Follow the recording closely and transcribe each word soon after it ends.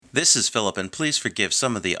This is Phillip, and please forgive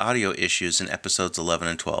some of the audio issues in episodes 11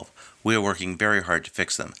 and 12. We are working very hard to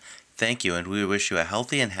fix them. Thank you, and we wish you a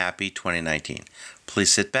healthy and happy 2019.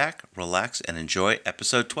 Please sit back, relax, and enjoy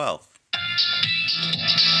episode 12.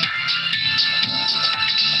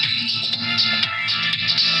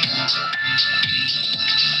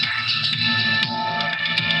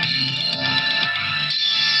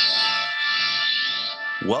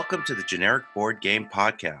 Welcome to the Generic Board Game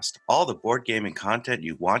Podcast, all the board gaming content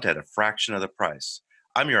you want at a fraction of the price.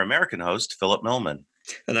 I'm your American host, Philip Millman.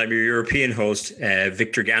 And I'm your European host,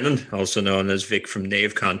 Victor Gannon, also known as Vic from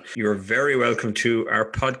NaveCon. You're very welcome to our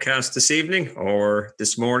podcast this evening or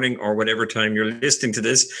this morning or whatever time you're listening to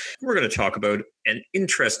this. We're going to talk about an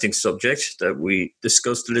interesting subject that we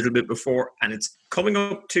discussed a little bit before, and it's coming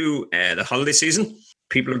up to the holiday season.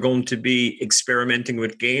 People are going to be experimenting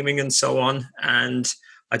with gaming and so on, and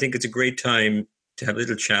I think it's a great time to have a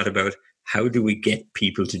little chat about how do we get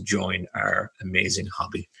people to join our amazing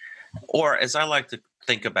hobby. Or, as I like to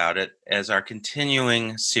think about it, as our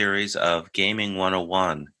continuing series of Gaming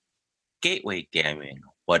 101, Gateway Gaming.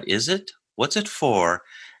 What is it? What's it for?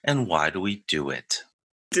 And why do we do it?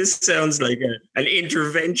 This sounds like an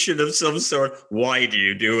intervention of some sort. Why do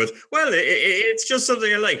you do it? Well, it's just something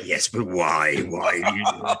I like. Yes, but why? Why do you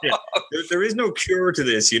do it? There is no cure to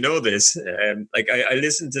this. You know this. I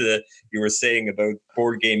listened to you were saying about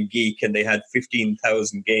Board Game Geek, and they had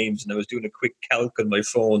 15,000 games, and I was doing a quick calc on my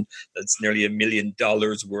phone. That's nearly $1 million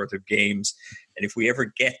worth of games. And if we ever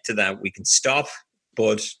get to that, we can stop,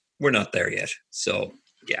 but we're not there yet. So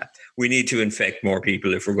yeah, we need to infect more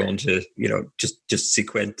people if we're going to, just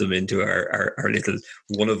sequence them into our little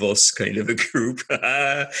one of us kind of a group.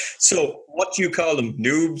 So what do you call them?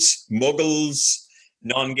 Noobs, muggles,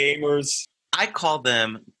 non-gamers? I call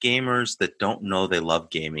them gamers that don't know they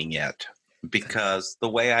love gaming yet, because the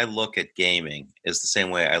way I look at gaming is the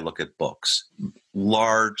same way I look at books.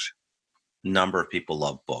 Large number of people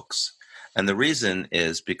love books. And the reason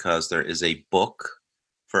is because there is a book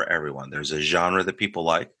for everyone. There's a genre that people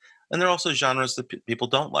like, and there are also genres that people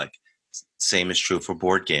don't like. Same is true for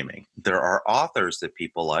board gaming. There are authors that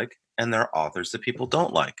people like, and there are authors that people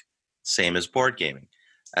don't like. Same as board gaming.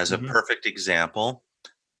 As a perfect example,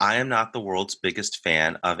 I am not the world's biggest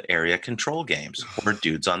fan of area control games or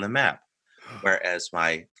dudes on the map, whereas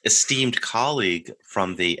my esteemed colleague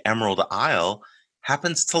from the Emerald Isle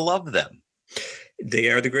happens to love them.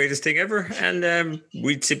 They are the greatest thing ever, and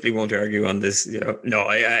we simply won't argue on this. No,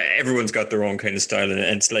 everyone's got their own kind of style, and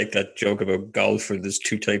it's like that joke about golf. Where there's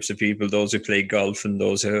two types of people: those who play golf and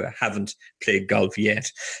those who haven't played golf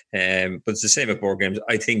yet. But it's the same with board games.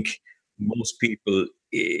 I think most people,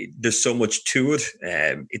 there's so much to it.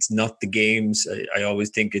 It's not the games. I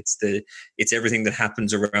always think it's everything that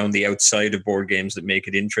happens around the outside of board games that make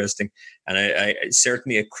it interesting. And I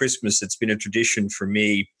certainly at Christmas, it's been a tradition for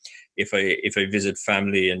me. If I visit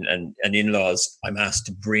family and in-laws, I'm asked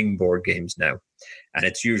to bring board games now. And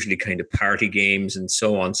it's usually kind of party games and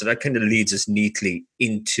so on. So that kind of leads us neatly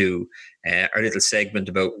into our little segment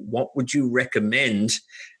about what would you recommend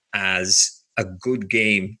as a good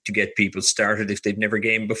game to get people started if they've never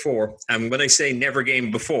gamed before. And when I say never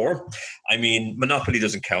gamed before, I mean Monopoly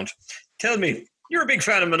doesn't count. Tell me, you're a big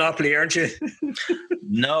fan of Monopoly, aren't you?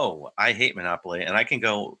 No, I hate Monopoly, and I can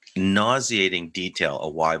go nauseating detail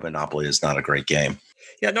of why Monopoly is not a great game.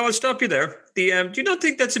 Yeah, no, I'll stop you there. Do you not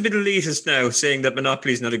think that's a bit elitist now, saying that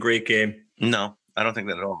Monopoly is not a great game? No, I don't think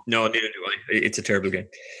that at all. No, neither do I. It's a terrible game.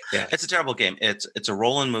 Yeah, it's a terrible game. It's a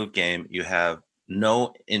roll and move game. You have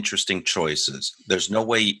no interesting choices. There's no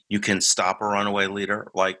way you can stop a runaway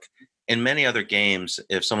leader. Like in many other games,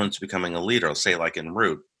 if someone's becoming a leader, say like in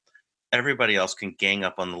Root, everybody else can gang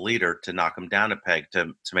up on the leader to knock him down a peg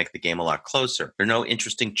to make the game a lot closer. There are no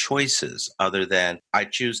interesting choices other than I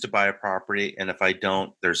choose to buy a property, and if I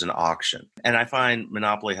don't, there's an auction. And I find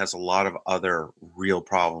Monopoly has a lot of other real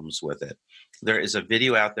problems with it. There is a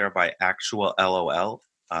video out there by Actual LOL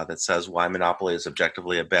that says why Monopoly is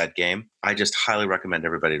objectively a bad game. I just highly recommend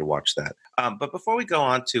everybody to watch that. But before we go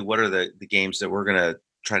on to what are the games that we're going to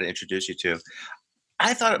try to introduce you to,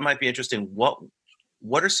 I thought it might be interesting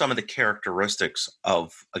what are some of the characteristics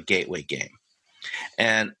of a gateway game?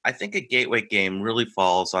 And I think a gateway game really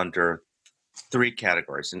falls under three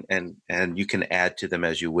categories, and you can add to them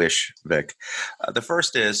as you wish, Vic. The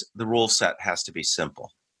first is the rule set has to be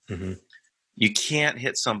simple. Mm-hmm. You can't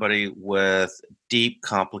hit somebody with deep,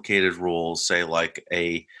 complicated rules, say like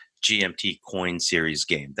a GMT coin series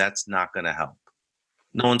game. That's not going to help.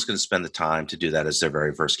 No one's going to spend the time to do that as their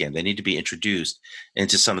very first game. They need to be introduced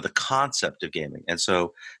into some of the concept of gaming. And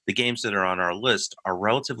so the games that are on our list are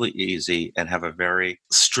relatively easy and have a very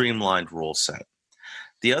streamlined rule set.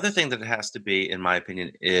 The other thing that it has to be, in my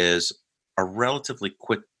opinion, is a relatively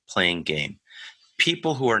quick playing game.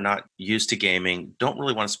 People who are not used to gaming don't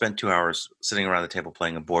really want to spend 2 hours sitting around the table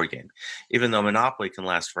playing a board game. Even though Monopoly can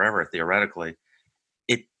last forever, theoretically,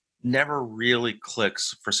 it never really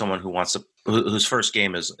clicks for someone whose first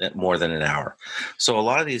game is more than an hour. So a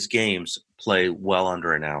lot of these games play well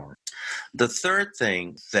under an hour. The third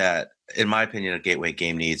thing that, in my opinion, a gateway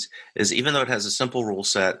game needs is, even though it has a simple rule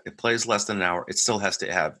set, it plays less than an hour, it still has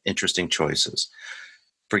to have interesting choices.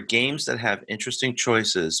 For games that have interesting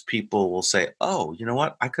choices, people will say, oh, you know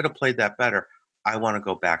what? I could have played that better. I want to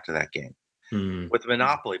go back to that game. With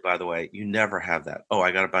Monopoly, by the way, you never have that. Oh,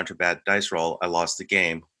 I got a bunch of bad dice roll. I lost the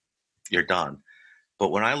game. You're done.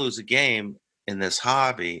 But when I lose a game in this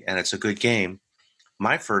hobby and it's a good game,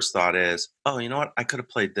 my first thought is, oh, you know what? I could have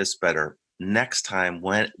played this better. Next time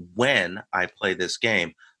when I play this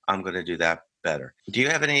game, I'm going to do that better. Do you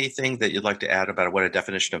have anything that you'd like to add about what a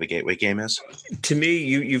definition of a gateway game is? To me,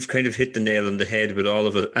 you've kind of hit the nail on the head with all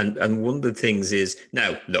of it. And one of the things is,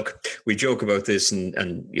 now, look, we joke about this and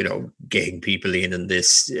getting people in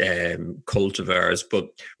this cult of ours, but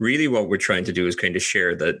really what we're trying to do is kind of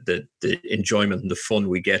share the enjoyment and the fun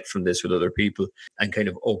we get from this with other people and kind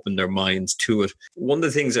of open their minds to it. One of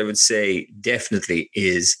the things I would say definitely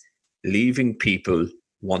is leaving people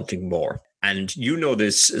wanting more. And you know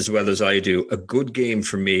this as well as I do. A good game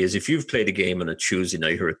for me is if you've played a game on a Tuesday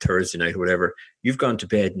night or a Thursday night or whatever, you've gone to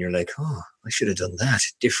bed and you're like, oh, I should have done that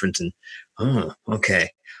different. And, oh, okay,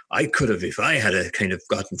 I could have, if I had a kind of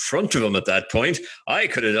got in front of them at that point, I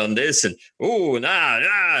could have done this. And, oh,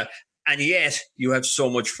 nah. And yet you have so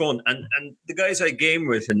much fun. And the guys I game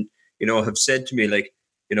with and, have said to me, like,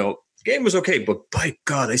 the game was okay, but by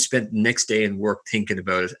God, I spent the next day in work thinking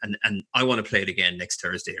about it, and I want to play it again next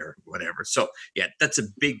Thursday or whatever. So yeah, that's a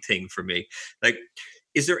big thing for me. Like,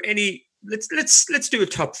 is there any? Let's do a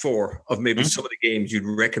top four of maybe some of the games you'd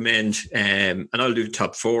recommend, and I'll do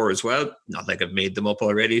top four as well. Not like I've made them up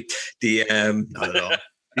already. Not at all.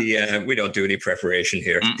 We don't do any preparation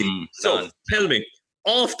here. So tell me,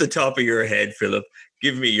 off the top of your head, Philip,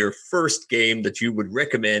 give me your first game that you would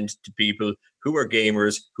recommend to people who are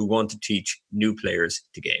gamers who want to teach new players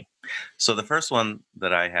to game. So the first one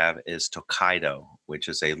that I have is Tokaido, which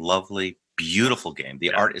is a lovely, beautiful game.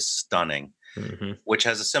 The art is stunning, which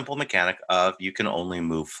has a simple mechanic of you can only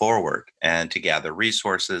move forward and to gather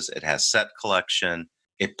resources. It has set collection.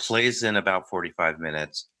 It plays in about 45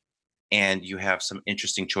 minutes. And you have some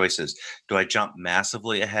interesting choices. Do I jump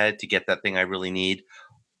massively ahead to get that thing I really need?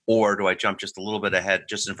 Or do I jump just a little bit ahead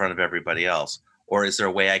just in front of everybody else? Or is there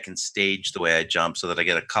a way I can stage the way I jump so that I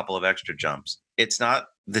get a couple of extra jumps? It's not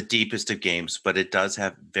the deepest of games, but it does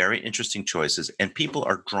have very interesting choices. And people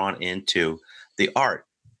are drawn into the art.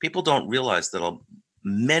 People don't realize that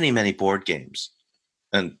many, many board games,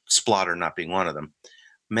 and Splotter not being one of them,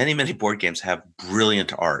 many, many board games have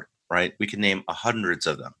brilliant art, right? We can name hundreds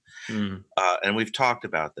of them. And we've talked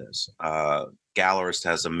about this. Gallerist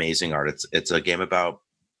has amazing art. It's a game about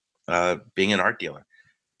being an art dealer.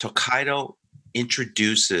 Tokaido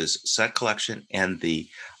introduces set collection and the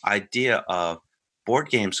idea of board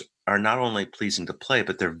games are not only pleasing to play,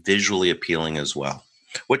 but they're visually appealing as well.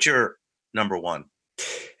 What's your number one?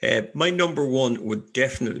 My number one would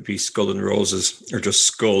definitely be Skull and Roses, or just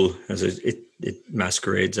Skull, as it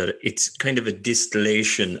masquerades at it. It's kind of a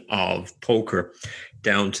distillation of poker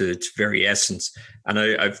down to its very essence. And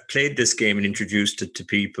I've played this game and introduced it to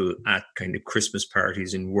people at kind of Christmas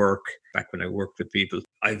parties in work, back when I worked with people.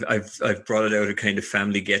 I've brought it out at kind of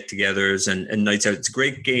family get-togethers and nights out. It's a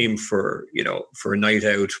great game for a night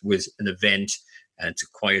out with an event. And it's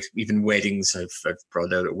quiet, even weddings. I've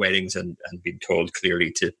brought out at weddings and been told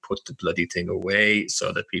clearly to put the bloody thing away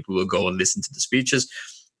so that people will go and listen to the speeches.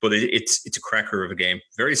 But it's a cracker of a game.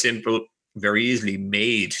 Very simple, very easily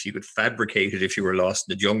made. You could fabricate it if you were lost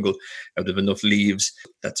in the jungle out of enough leaves.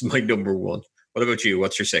 That's my number one. What about you?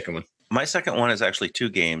 What's your second one? My second one is actually two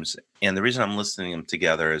games. And the reason I'm listing them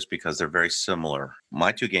together is because they're very similar.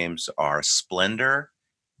 My two games are Splendor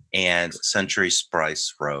and Century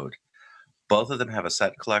Spice Road. Both of them have a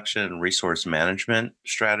set collection and resource management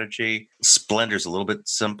strategy. Splendor's a little bit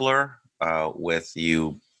simpler with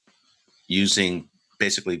you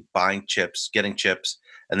basically buying chips, getting chips,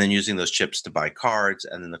 and then using those chips to buy cards.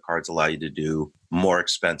 And then the cards allow you to do more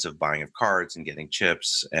expensive buying of cards and getting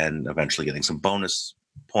chips and eventually getting some bonus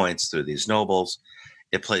points through these nobles.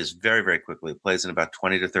 It plays very, very quickly. It plays in about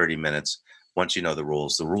 20 to 30 minutes. Once you know the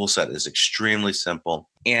rules. The rule set is extremely simple.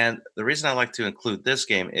 And the reason I like to include this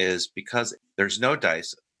game is because there's no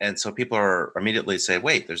dice. And so people are immediately say,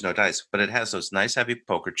 wait, there's no dice. But it has those nice heavy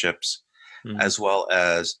poker chips as well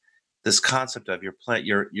as this concept of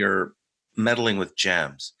you're meddling with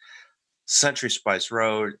gems. Century Spice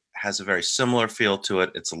Road has a very similar feel to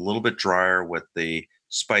it. It's a little bit drier with the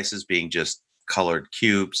spices being just colored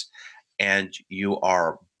cubes, and you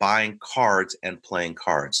are buying cards and playing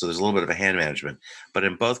cards. So there's a little bit of a hand management. But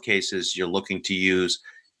in both cases, you're looking to use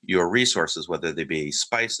your resources, whether they be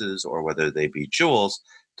spices or whether they be jewels,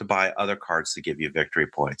 to buy other cards to give you victory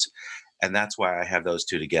points. And that's why I have those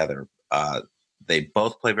two together. They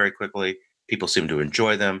both play very quickly. People seem to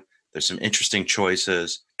enjoy them. There's some interesting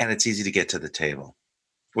choices, and it's easy to get to the table.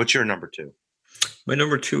 What's your number two? My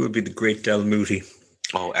number two would be The Great Dalmuti.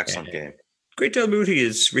 Oh, excellent game. Great Dalmuti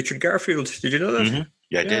is Richard Garfield. Did you know that? Mm-hmm.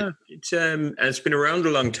 Yeah, I did. It's been around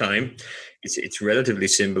a long time. It's relatively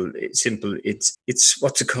simple. It's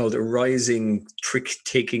what's it called? A rising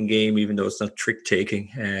trick-taking game, even though it's not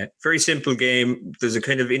trick-taking. Very simple game. There's a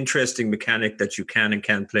kind of interesting mechanic that you can and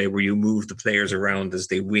can't play where you move the players around as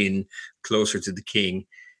they win closer to the king.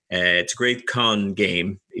 It's a great con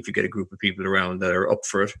game if you get a group of people around that are up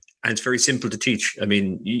for it. And it's very simple to teach. I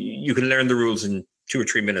mean, you can learn the rules in 2 or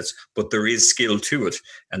 3 minutes, but there is skill to it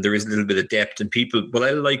and there is a little bit of depth. And people, what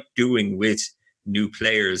I like doing with new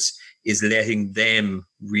players is letting them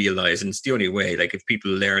realize, and it's the only way, like if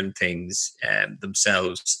people learn things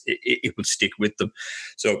themselves, it will stick with them.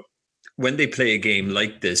 So when they play a game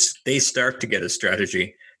like this, they start to get a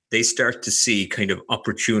strategy. They start to see kind of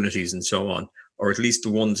opportunities and so on, or at least the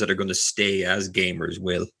ones that are going to stay as gamers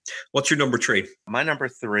will. What's your number three? My number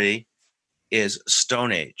three is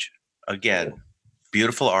Stone Age. Again,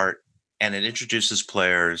 beautiful art, and it introduces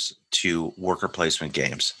players to worker placement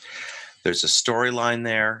games. There's a storyline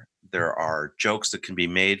there. There are jokes that can be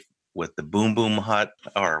made with the Boom Boom Hut,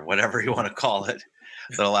 or whatever you want to call it,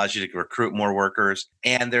 that allows you to recruit more workers.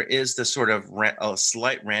 And there is this sort of a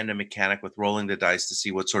slight random mechanic with rolling the dice to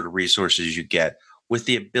see what sort of resources you get, with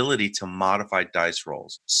the ability to modify dice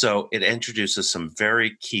rolls. So it introduces some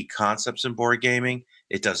very key concepts in board gaming.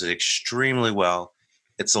 It does it extremely well.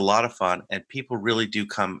 It's a lot of fun, and people really do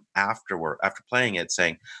come after playing it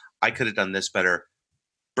saying, I could have done this better.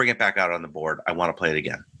 Bring it back out on the board. I want to play it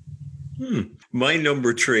again. My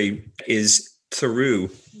number three is Tsuro,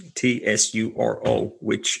 Tsuro,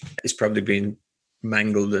 which is probably been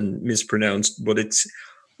mangled and mispronounced, but it's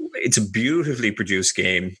a beautifully produced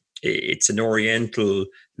game. It's an oriental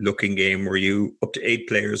looking game where you, up to 8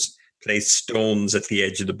 players, place stones at the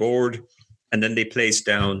edge of the board, and then they place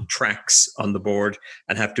down tracks on the board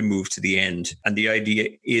and have to move to the end. And the idea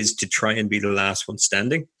is to try and be the last one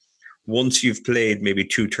standing. Once you've played maybe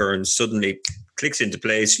 2 turns, suddenly clicks into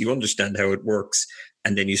place, you understand how it works,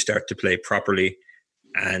 and then you start to play properly.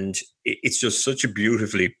 And it's just such a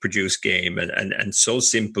beautifully produced game and so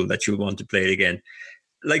simple that you'll want to play it again.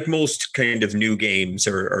 Like most kind of new games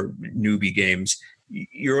or newbie games,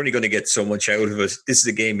 you're only going to get so much out of it. This is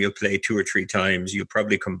a game you'll play 2 or 3 times. You'll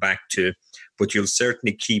probably come back to, but you'll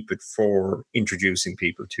certainly keep it for introducing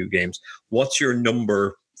people to games. What's your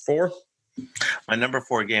number 4? My number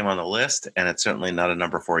 4 game on the list, and it's certainly not a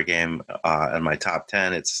number 4 game in my top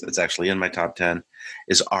 10. It's actually in my top 10,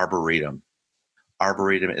 is Arboretum.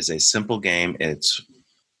 Arboretum is a simple game. It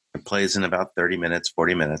plays in about 30 minutes,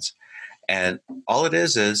 40 minutes. And all it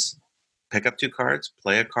is pick up 2 cards,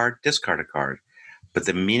 play a card, discard a card. But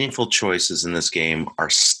the meaningful choices in this game are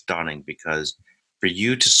stunning, because for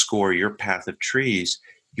you to score your path of trees,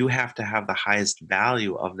 you have to have the highest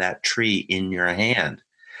value of that tree in your hand.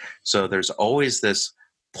 So there's always this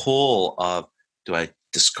pull of, do I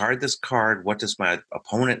discard this card? What does my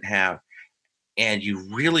opponent have? And you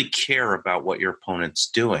really care about what your opponent's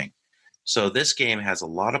doing. So this game has a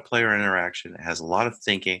lot of player interaction. It has a lot of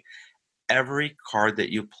thinking. Every card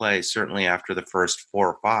that you play, certainly after the first 4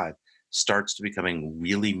 or 5, starts to becoming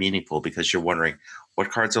really meaningful, because you're wondering,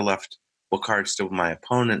 what cards are left? What cards do my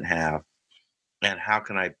opponent have? And how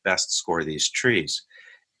can I best score these trees?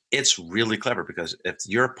 It's really clever, because if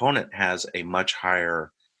your opponent has a much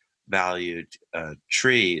higher valued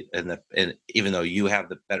tree, and even though you have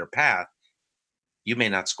the better path, you may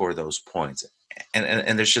not score those points.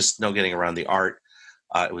 And there's just no getting around the art.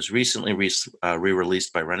 It was recently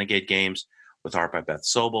re-released by Renegade Games with art by Beth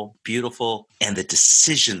Sobel. Beautiful. And the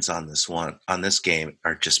decisions on this game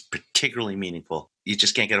are just particularly meaningful. You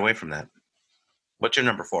just can't get away from that. What's your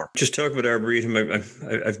number 4? Just talk about Arboretum.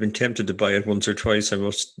 I've been tempted to buy it once or twice. I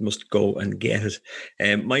must go and get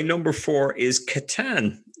it. My number 4 is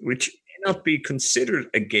Catan, which may not be considered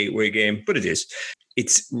a gateway game, but it is.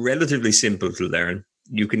 It's relatively simple to learn.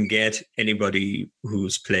 You can get anybody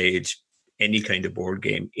who's played any kind of board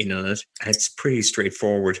game in on it. And it's pretty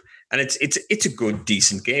straightforward. And it's a good,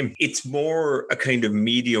 decent game. It's more a kind of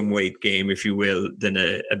medium weight game, if you will, than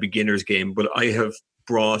a beginner's game. But I have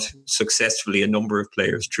brought successfully a number of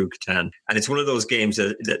players through Catan. And it's one of those games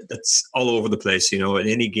that's all over the place. In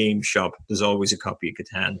any game shop, there's always a copy of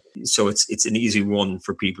Catan. So it's an easy one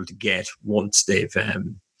for people to get once they've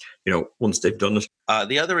once they've done it.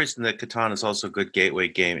 The other reason that Catan is also a good gateway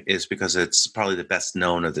game is because it's probably the best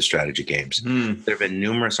known of the strategy games. There have been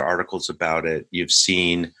numerous articles about it. You've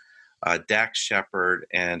seen Dax Shepard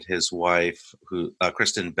and his wife,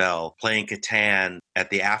 Kristen Bell, playing Catan at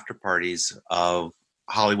the after parties of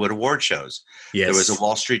Hollywood award shows. Yes. There was a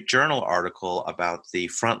Wall Street Journal article about the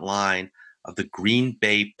front line of the Green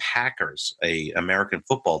Bay Packers, a American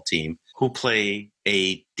football team, who play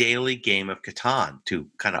a daily game of Catan to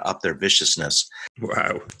kind of up their viciousness.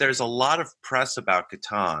 Wow. There's a lot of press about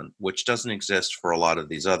Catan, which doesn't exist for a lot of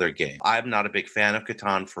these other games. I'm not a big fan of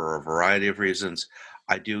Catan for a variety of reasons.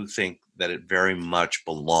 I do think that it very much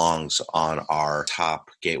belongs on our top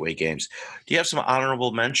gateway games. Do you have some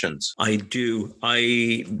honorable mentions? I do.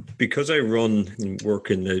 Because I run and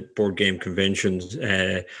work in the board game conventions,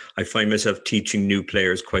 I find myself teaching new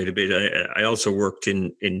players quite a bit. I also worked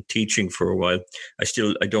in teaching for a while.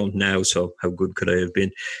 I don't now, so how good could I have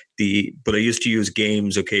been? But I used to use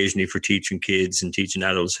games occasionally for teaching kids and teaching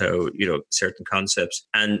adults how, certain concepts.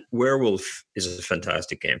 And Werewolf is a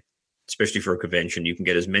fantastic game, especially for a convention. You can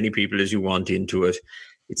get as many people as you want into it.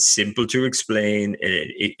 It's simple to explain.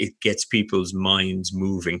 It gets people's minds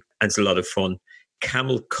moving. And it's a lot of fun.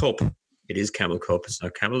 Camel Cup. It is Camel Cup. It's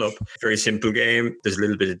not Camel Up. Very simple game. There's a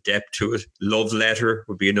little bit of depth to it. Love Letter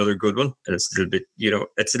would be another good one. And it's a little bit,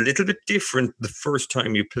 it's a little bit different the first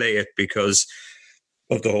time you play it because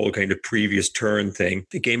of the whole kind of previous turn thing.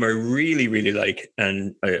 The game I really, really like,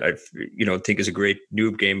 and I think is a great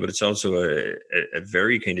noob game, but it's also a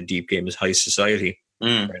very kind of deep game, is High Society.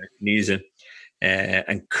 And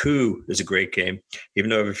Coup is a great game. Even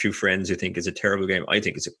though I have a few friends who think it's a terrible game, I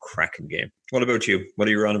think it's a cracking game. What about you? What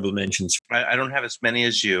are your honorable mentions? I don't have as many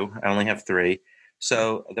as you. I only have 3.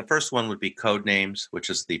 So the first one would be Codenames, which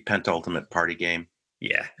is the Pentultimate party game.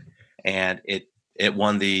 Yeah. And it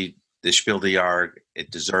won the Spiel des Jahres. It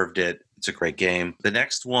deserved it. It's a great game. The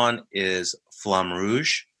next one is Flamme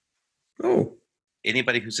Rouge. Oh.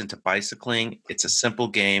 Anybody who's into bicycling, it's a simple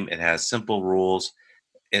game. It has simple rules.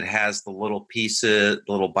 It has the little pieces,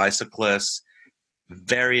 little bicyclists.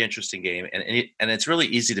 Very interesting game. And it's really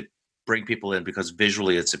easy to bring people in because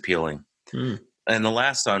visually it's appealing. And the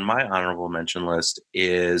last on my honorable mention list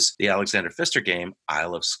is the Alexander Pfister game,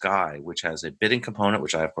 Isle of Skye, which has a bidding component,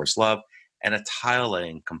 which I, of course, love, and a tile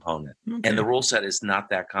laying component. Okay. And the rule set is not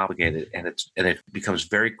that complicated. And it becomes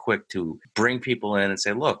very quick to bring people in and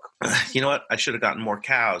say, look, you know what? I should have gotten more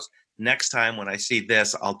cows. Next time when I see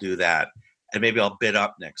this, I'll do that. And maybe I'll bid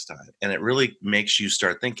up next time. And it really makes you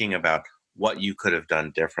start thinking about what you could have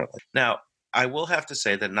done differently. Now, I will have to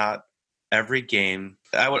say that not every game,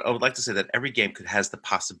 I would like to say that every game has the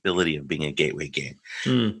possibility of being a gateway game,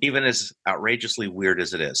 even as outrageously weird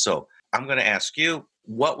as it is. So I'm going to ask you,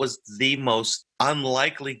 what was the most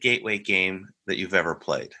unlikely gateway game that you've ever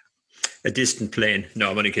played? A Distant Plane.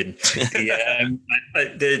 No, I'm only kidding.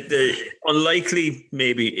 The unlikely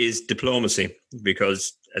maybe is Diplomacy,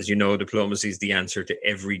 because, as you know, diplomacy is the answer to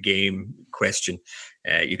every game question.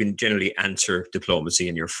 You can generally answer diplomacy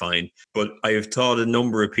and you're fine. But I have taught a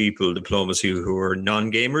number of people diplomacy who are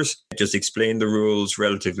non-gamers. Just explain the rules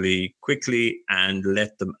relatively quickly and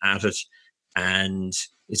let them at it. And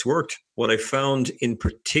it's worked. What I found in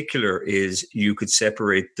particular is you could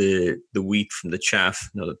separate the wheat from the chaff.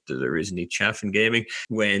 Not that there isn't any chaff in gaming.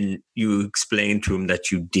 When you explain to them that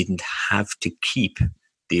you didn't have to keep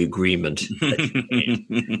the agreement that you made.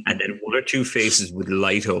 And then one or two faces would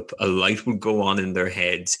light up. A light would go on in their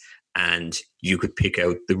heads and you could pick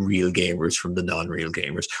out the real gamers from the non-real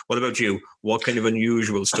gamers. What about you? What kind of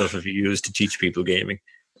unusual stuff have you used to teach people gaming?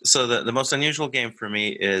 So the most unusual game for me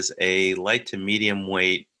is a light to medium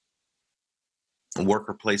weight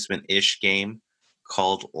worker placement-ish game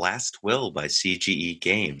called Last Will by CGE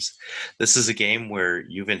Games. This is a game where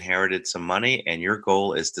you've inherited some money and your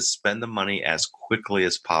goal is to spend the money as quickly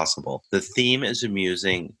as possible. The theme is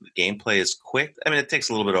amusing. The gameplay is quick. I mean, it takes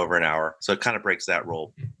a little bit over an hour, so it kind of breaks that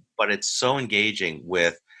rule. But it's so engaging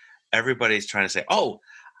with everybody's trying to say, oh,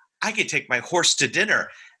 I could take my horse to dinner.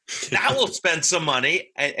 That will spend some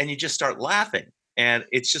money. And you just start laughing. And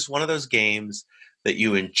it's just one of those games that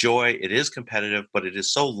you enjoy. It is competitive, but it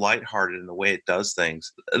is so lighthearted in the way it does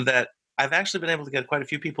things that I've actually been able to get quite a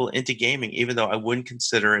few people into gaming, even though I wouldn't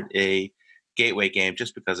consider it a gateway game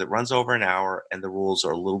just because it runs over an hour and the rules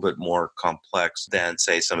are a little bit more complex than,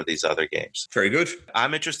 say, some of these other games. Very good.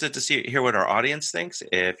 I'm interested to hear what our audience thinks.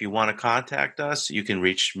 If you want to contact us, you can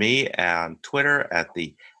reach me on Twitter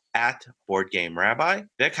at Board Game Rabbi.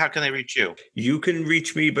 Vic, how can they reach you? You can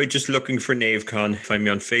reach me by just looking for NaveCon. Find me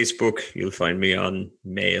on Facebook. You'll find me on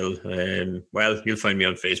Mail. You'll find me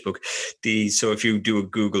on Facebook. So if you do a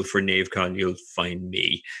Google for NaveCon, you'll find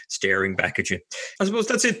me staring back at you. I suppose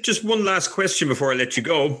that's it. Just one last question before I let you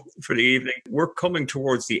go for the evening. We're coming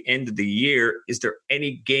towards the end of the year. Is there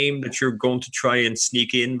any game that you're going to try and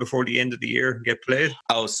sneak in before the end of the year and get played?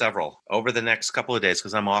 Oh, several. Over the next couple of days,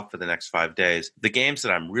 because I'm off for the next 5 days. The games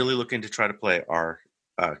that I'm really looking to try to play are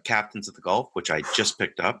Captains of the Gulf, which I just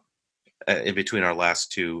picked up in between our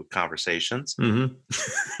last two conversations. Mm-hmm.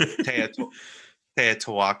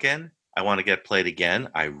 Teotihuacan, I want to get played again.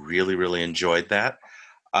 I really, really enjoyed that.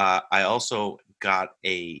 I also got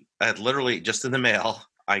literally just in the mail,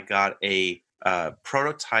 I got a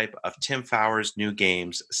prototype of Tim Fowler's new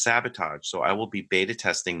games, Sabotage. So I will be beta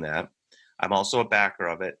testing that. I'm also a backer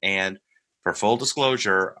of it. And for full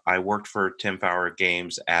disclosure, I worked for Tim Fowler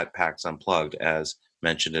Games at PAX Unplugged, as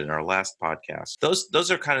mentioned in our last podcast. Those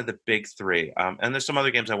are kind of the big three. And there's some other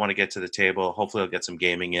games I want to get to the table. Hopefully I'll get some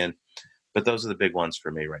gaming in. But those are the big ones for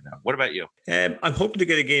me right now. What about you? I'm hoping to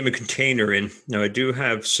get a game of Container in. Now, I do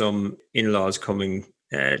have some in-laws coming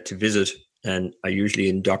to visit, and I usually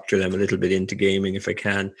indoctor them a little bit into gaming if I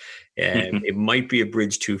can. It might be a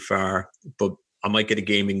bridge too far, but I might get a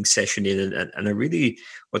gaming session in. And I really,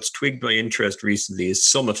 what's twigged my interest recently is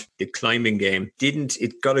Summit, the climbing game.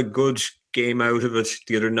 It got a good game out of it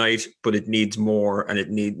the other night, but it needs more, and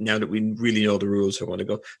now that we really know the rules, I want to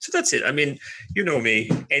go. So that's it. I mean, you know me,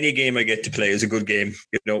 any game I get to play is a good game.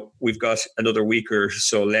 We've got another week or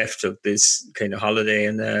so left of this kind of holiday,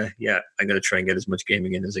 and I'm going to try and get as much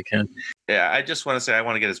gaming in as I can. Yeah, I just want to say I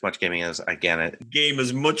want to get as much gaming as I can. Game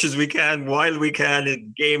as much as we can while we can,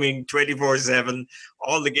 in gaming 24/7,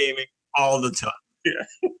 all the gaming all the time.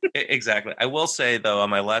 Yeah. Exactly. I will say, though, on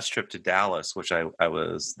my last trip to Dallas, which I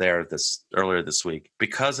was there earlier this week,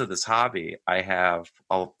 because of this hobby, I have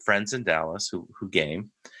all friends in Dallas who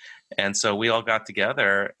game. And so we all got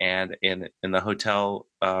together, and in the hotel,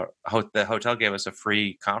 the hotel gave us a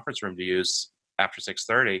free conference room to use after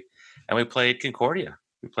 6:30, and we played Concordia.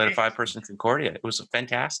 We played a 5-person Concordia. It was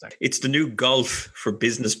fantastic. It's the new golf for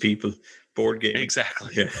business people. Board game.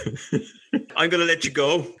 Exactly. Yeah. I'm going to let you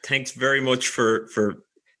go. Thanks very much for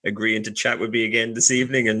agreeing to chat with me again this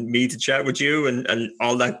evening, and me to chat with you and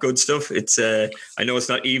all that good stuff. It's I know it's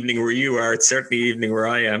not evening where you are. It's certainly evening where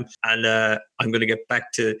I am. And I'm going to get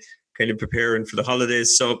back to kind of preparing for the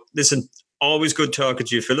holidays. So listen, always good talking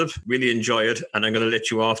to you, Philip. Really enjoy it. And I'm going to let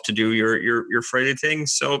you off to do your Friday thing.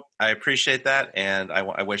 So I appreciate that. And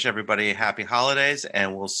I wish everybody happy holidays,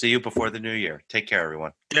 and we'll see you before the new year. Take care,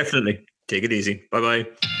 everyone. Definitely. Take it easy. Bye-bye.